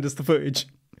 but send us the footage.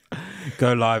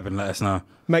 Go live and let us know.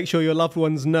 Make sure your loved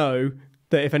ones know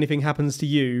that if anything happens to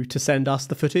you, to send us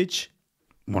the footage.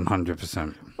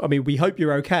 100%. I mean, we hope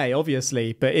you're okay,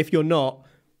 obviously, but if you're not,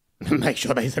 make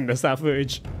sure they send us that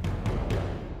footage.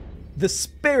 The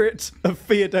spirit of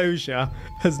Theodosia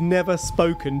has never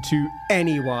spoken to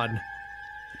anyone.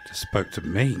 Just spoke to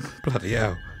me. Bloody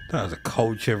hell. That was a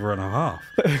cold shiver and a half.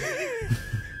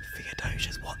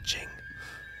 Theodosia's watching.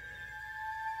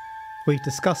 We've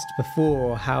discussed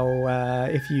before how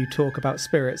if you talk about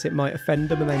spirits, it might offend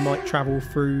them and they might travel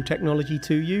through technology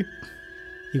to you.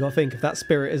 You got to think, if that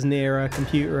spirit is near a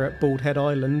computer at Bald Head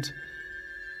Island,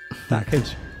 that could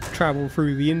travel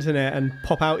through the internet and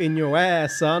pop out in your air,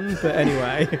 son. But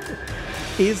anyway,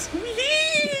 it's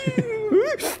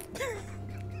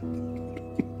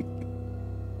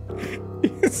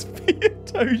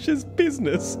Theodosia's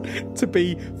business to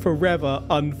be forever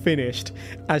unfinished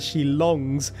as she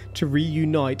longs to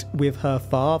reunite with her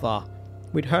father.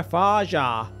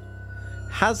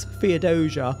 Has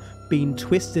Theodosia been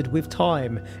twisted with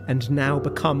time and now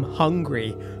become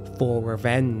hungry for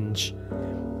revenge?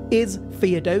 Is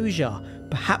Theodosia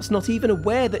perhaps not even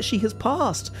aware that she has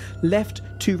passed, left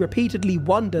to repeatedly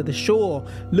wander the shore,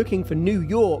 looking for New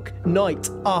York night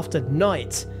after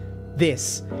night?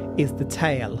 This is the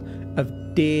tale of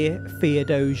Dear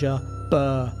Theodosia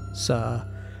Burr, sir,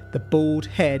 the Bald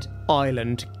Head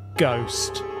Island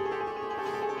ghost.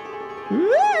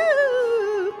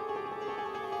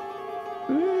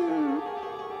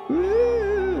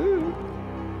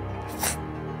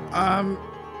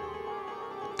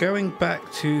 Going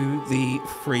back to the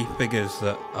 3 figures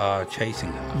that are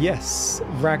chasing her. Yes,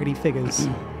 raggedy figures.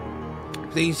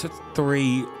 These are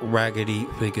 3 raggedy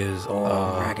figures.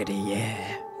 Raggedy,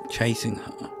 yeah. Chasing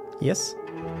her. Yes.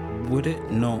 Would it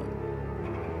not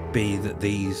be that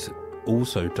these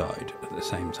also died at the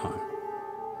same time?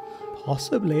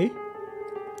 Possibly.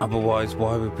 Otherwise,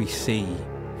 why would we see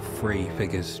 3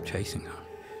 figures chasing her?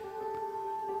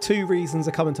 2 reasons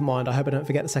are coming to mind. I hope I don't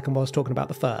forget the second while I was talking about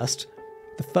the first.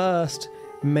 The first,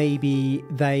 maybe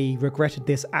they regretted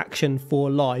this action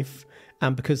for life,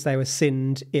 and because they were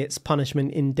sinned, it's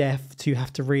punishment in death to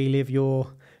have to relive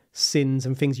your sins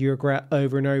and things you regret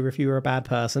over and over if you were a bad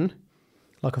person,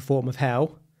 like a form of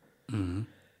hell. Mm-hmm.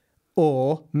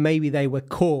 Or maybe they were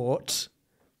caught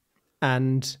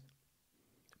and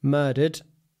murdered,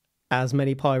 as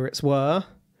many pirates were,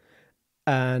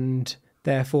 and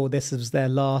Therefore, this was their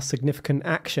last significant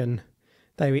action.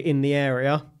 They were in the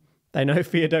area. They know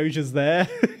Theodosia's there.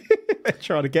 They're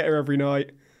trying to get her every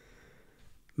night.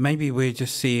 Maybe we're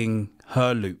just seeing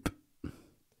her loop.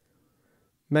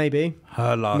 Maybe.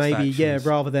 Her last Maybe, actions. yeah,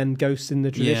 rather than ghosts in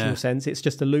the traditional sense. It's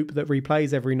just a loop that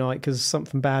replays every night because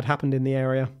something bad happened in the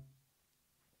area.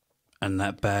 And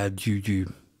that bad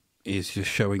juju is just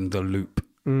showing the loop.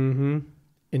 Mm-hmm.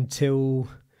 Until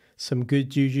some good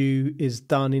juju is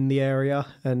done in the area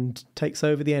and takes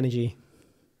over the energy.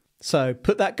 So,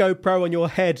 put that GoPro on your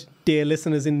head, dear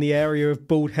listeners in the area of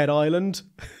Bald Head Island.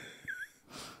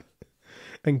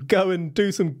 And go and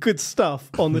do some good stuff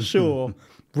on the shore.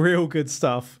 Real good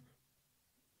stuff.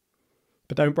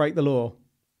 But don't break the law.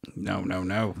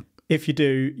 No. If you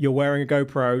do, you're wearing a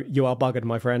GoPro, you are buggered,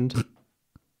 my friend.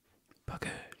 Buggered.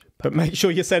 But make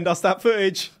sure you send us that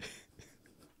footage.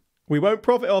 We won't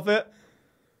profit off it.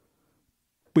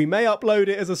 We may upload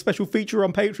it as a special feature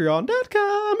on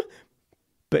patreon.com.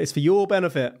 But it's for your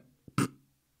benefit.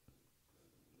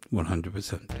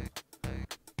 100%.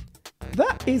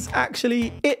 That is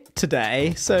actually it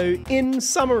today. So, in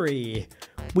summary,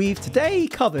 we've today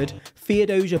covered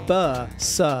Theodosia Burr,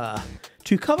 Sir.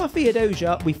 To cover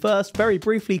Theodosia, we first very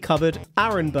briefly covered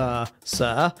Aaron Burr,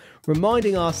 Sir,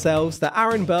 reminding ourselves that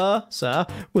Aaron Burr, Sir,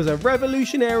 was a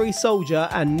revolutionary soldier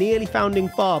and nearly founding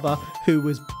father who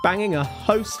was banging a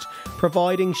host,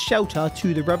 providing shelter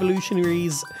to the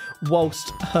revolutionaries whilst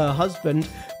her husband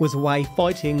was away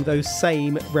fighting those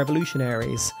same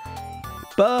revolutionaries.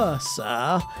 Burr,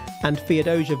 Sir, and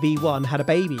Theodosia V1 had a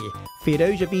baby,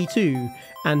 Theodosia V2,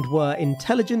 and were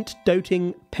intelligent,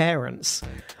 doting parents.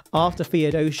 After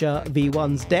Theodosia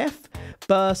V1's death,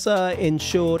 Burr, Sir,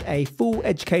 ensured a full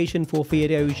education for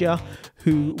Theodosia,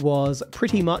 who was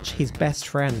pretty much his best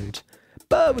friend.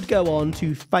 Burr would go on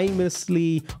to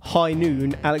famously high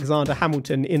noon Alexander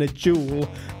Hamilton in a duel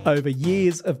over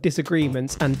years of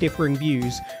disagreements and differing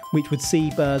views, which would see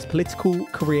Burr's political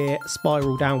career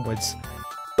spiral downwards.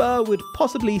 Burr would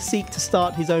possibly seek to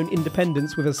start his own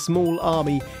independence with a small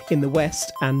army in the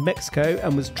West and Mexico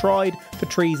and was tried for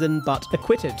treason but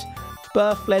acquitted.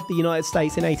 Burr fled the United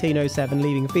States in 1807,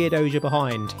 leaving Theodosia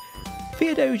behind.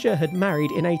 Theodosia had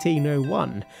married in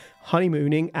 1801,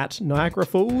 honeymooning at Niagara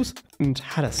Falls, and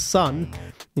had a son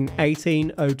in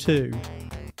 1802.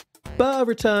 Burr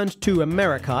returned to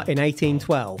America in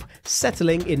 1812,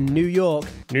 settling in New York,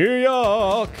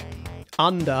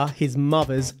 under his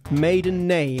mother's maiden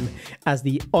name as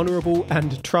the Honourable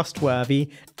and Trustworthy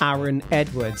Aaron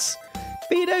Edwards.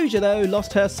 Theodosia, though,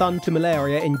 lost her son to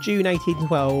malaria in June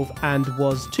 1812 and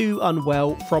was too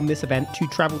unwell from this event to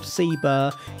travel to see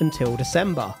Burr until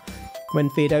December. When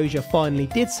Theodosia finally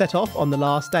did set off on the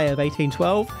last day of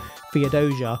 1812,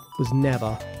 Theodosia was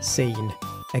never seen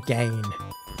again.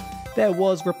 There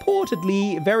was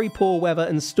reportedly very poor weather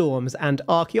and storms, and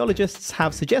archaeologists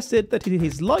have suggested that it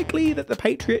is likely that the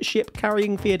Patriot ship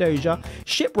carrying Theodosia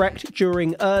shipwrecked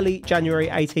during early January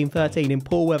 1813 in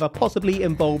poor weather, possibly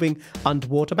involving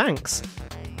underwater banks.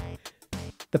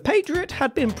 The Patriot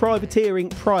had been privateering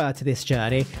prior to this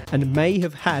journey and may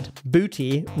have had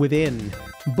booty within.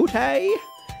 Booty?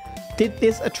 Did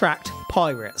this attract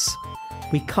pirates?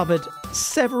 We covered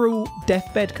several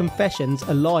deathbed confessions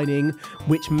aligning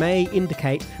which may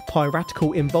indicate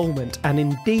piratical involvement, and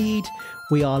indeed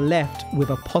we are left with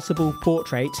a possible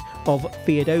portrait of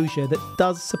Theodosia that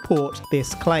does support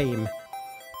this claim.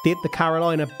 Did the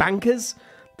Carolina bankers,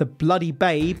 the Bloody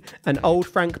Babe, and old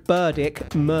Frank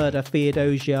Burdick murder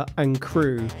Theodosia and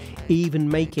crew, even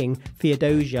making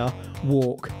Theodosia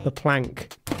walk the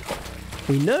plank?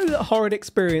 We know that horrid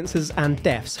experiences and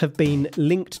deaths have been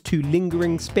linked to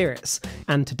lingering spirits,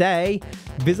 and today,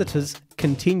 visitors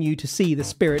continue to see the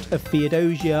spirit of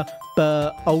Theodosia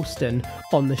Burr Alston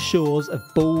on the shores of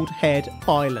Bald Head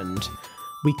Island.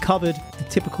 We covered the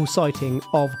typical sighting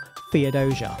of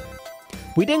Theodosia.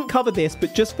 We didn't cover this,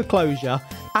 but just for closure,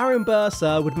 Aaron Burr,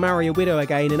 Sir, would marry a widow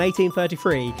again in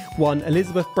 1833, one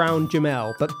Elizabeth Brown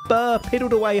Jamel, but Burr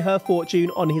piddled away her fortune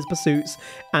on his pursuits,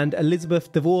 and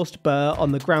Elizabeth divorced Burr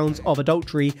on the grounds of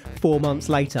adultery 4 months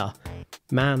later.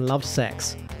 Man loves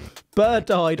sex. Burr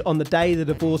died on the day the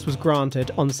divorce was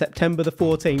granted on September the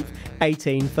 14th,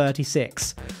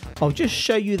 1836. I'll just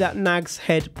show you that Nag's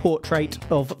Head portrait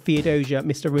of Theodosia,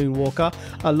 Mr. Moonwalker,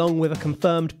 along with a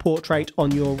confirmed portrait on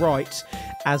your right,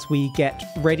 as we get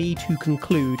ready to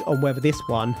conclude on whether this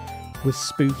one was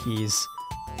spookies.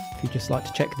 If you'd just like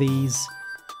to check these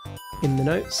in the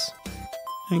notes.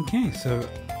 Okay, so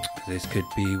this could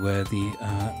be where the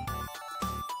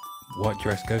white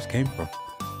dress ghost came from.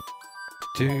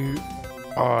 Do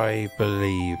I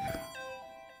believe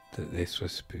that this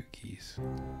was spookies.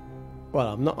 Well,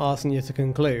 I'm not asking you to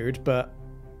conclude, but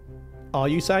are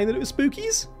you saying that it was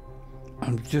spookies?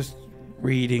 I'm just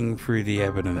reading through the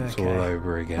evidence all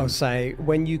over again. I'll say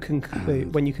when you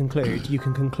conclude, you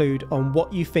can conclude on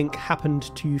what you think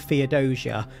happened to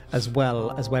Theodosia, as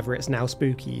well as whether it's now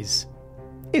spookies,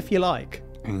 if you like.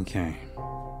 Okay.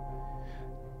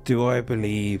 Do I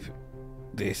believe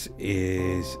this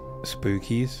is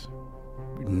spookies?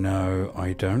 No,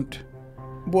 I don't.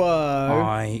 Whoa.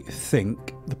 I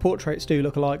think... The portraits do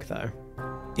look alike, though.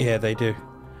 Yeah, they do.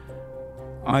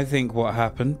 I think what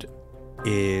happened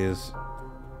is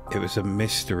it was a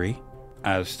mystery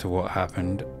as to what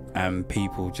happened, and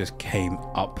people just came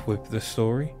up with the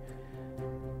story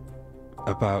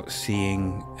about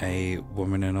seeing a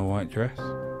woman in a white dress.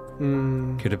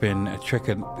 Could have been a trick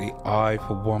of the eye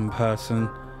for one person.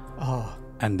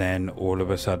 And then all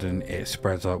of a sudden it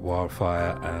spreads like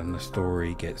wildfire and the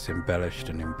story gets embellished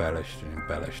and embellished and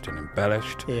embellished and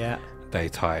embellished. Yeah. They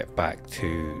tie it back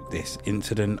to this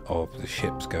incident of the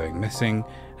ships going missing,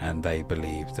 and they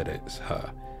believe that it's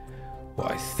her.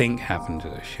 What I think happened to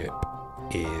the ship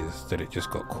is that it just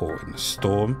got caught in the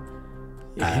storm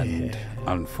and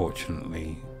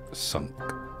unfortunately sunk.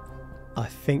 I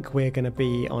think we're going to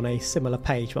be on a similar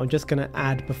page, but I'm just going to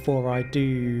add, before I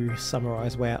do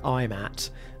summarise where I'm at,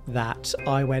 that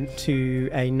I went to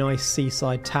a nice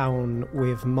seaside town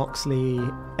with Moxley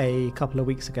a couple of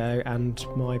weeks ago and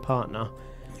my partner.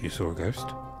 You saw a ghost?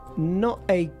 Not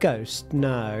a ghost,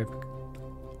 no.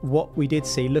 What we did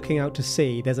see, looking out to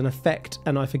sea, there's an effect,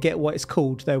 and I forget what it's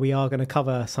called, though we are going to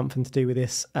cover something to do with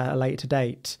this at a later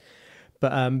date.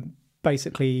 But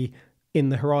basically, in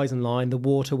the horizon line, the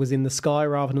water was in the sky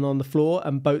rather than on the floor,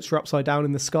 and boats were upside down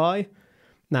in the sky.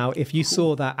 Now, if you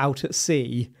saw that out at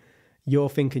sea, you're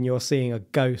thinking you're seeing a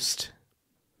ghost.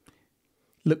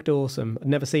 Looked awesome. I'd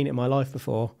never seen it in my life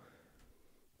before,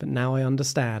 but now I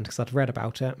understand because I'd read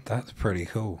about it. That's pretty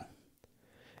cool.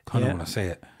 Kind of want to see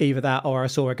it. Either that or I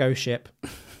saw a ghost ship.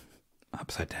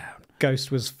 Upside down.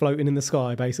 Ghost was floating in the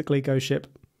sky, basically, ghost ship.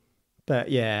 But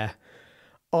yeah,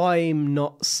 I'm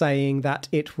not saying that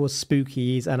it was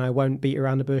spookies, and I won't beat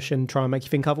around the bush and try and make you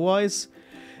think otherwise.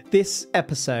 This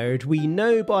episode, we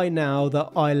know by now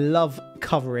that I love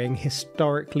covering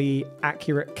historically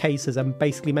accurate cases and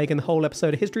basically making the whole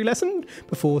episode a history lesson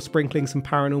before sprinkling some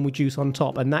paranormal juice on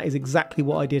top, and that is exactly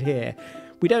what I did here.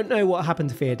 We don't know what happened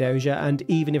to Theodosia, and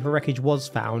even if a wreckage was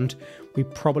found, we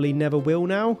probably never will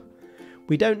now.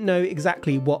 We don't know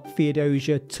exactly what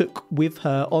Theodosia took with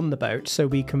her on the boat, so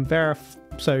we can't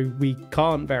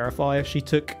verify if she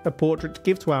took a portrait to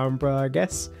give to Aaron Burr, I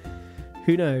guess.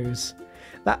 Who knows?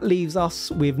 That leaves us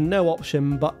with no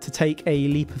option but to take a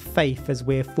leap of faith as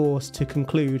we're forced to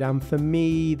conclude, and for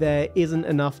me there isn't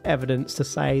enough evidence to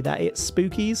say that it's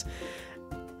spookies.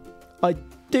 I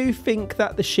do think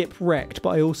that the ship wrecked, but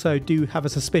I also do have a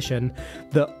suspicion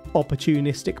that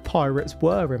opportunistic pirates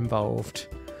were involved.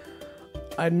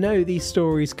 I know these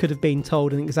stories could have been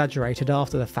told and exaggerated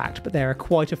after the fact, but there are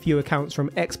quite a few accounts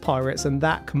from ex-pirates, and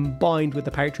that, combined with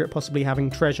the Patriot possibly having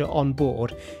treasure on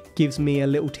board, gives me a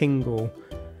little tingle.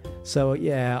 So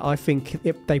yeah, I think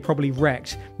they probably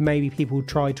wrecked. Maybe people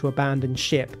tried to abandon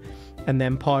ship, and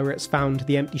then pirates found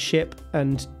the empty ship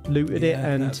and looted it,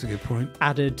 and that's a good point.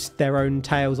 Added their own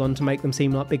tales on to make them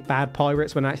seem like big bad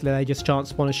pirates, when actually they just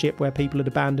chanced upon a ship where people had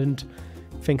abandoned,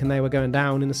 thinking they were going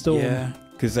down in the storm. Yeah,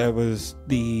 because there was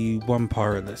the one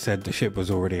pirate that said the ship was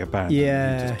already abandoned.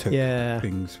 Yeah, and just took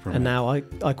things from and it. now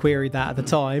I queried that at the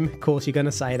time. Of course, you're going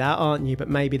to say that, aren't you? But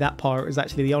maybe that pirate was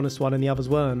actually the honest one and the others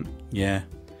weren't. Yeah.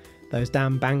 Those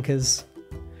damn bankers.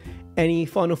 Any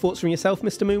final thoughts from yourself,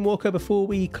 Mr. Moonwalker, before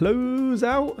we close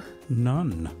out?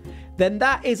 None. Then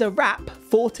that is a wrap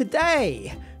for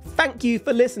today. Thank you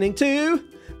for listening to But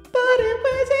It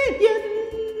Was Aliens.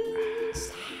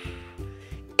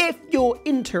 If you're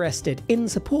interested in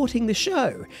supporting the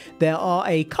show, there are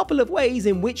a couple of ways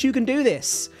in which you can do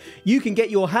this. You can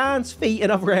get your hands, feet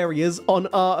and other areas on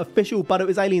our official But It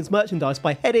Was Aliens merchandise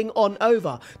by heading on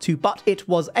over to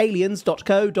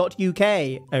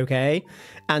butitwasaliens.co.uk, okay?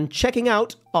 And checking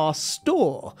out our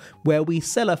store, where we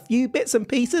sell a few bits and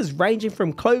pieces ranging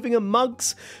from clothing and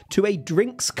mugs to a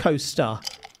drinks coaster.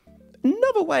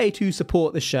 Another way to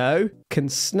support the show can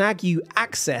snag you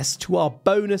access to our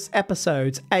bonus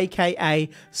episodes, aka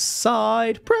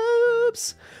Side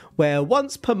Probes, where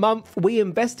once per month we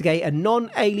investigate a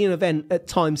non-alien event at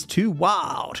times too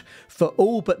wild for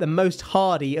all but the most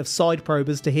hardy of side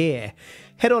probers to hear.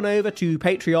 Head on over to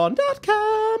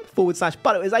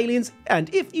patreon.com/ButItWasAliens, and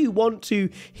if you want to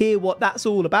hear what that's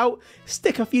all about,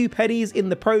 stick a few pennies in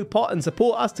the pro pot and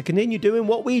support us to continue doing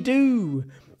what we do.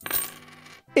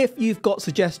 If you've got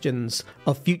suggestions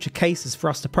of future cases for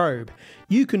us to probe,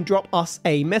 you can drop us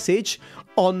a message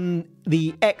on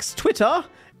the X Twitter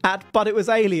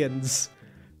 @ButItWasAliens.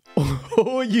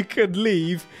 Or you could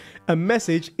leave a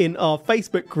message in our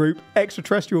Facebook group,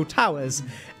 Extraterrestrial Towers,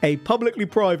 a publicly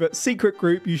private secret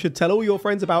group you should tell all your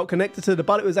friends about, connected to the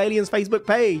But It Was Aliens Facebook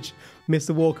page.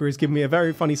 Mr. Walker is giving me a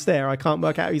very funny stare. I can't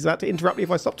work out. He's about to interrupt me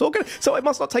if I stop talking, so I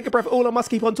must not take a breath at all. I must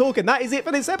keep on talking. That is it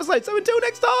for this episode, so until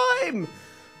next time!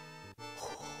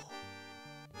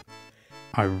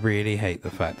 I really hate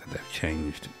the fact that they've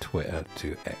changed Twitter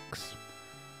to X.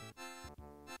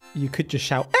 You could just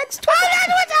shout, X Twitter!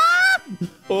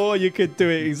 Or you could do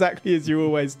it exactly as you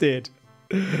always did.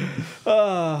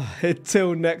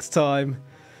 Until next time.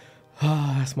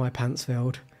 That's my pants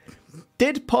filled.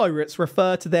 Did pirates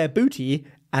refer to their booty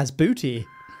as booty?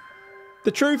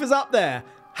 The truth is up there.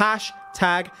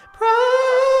 #Pride.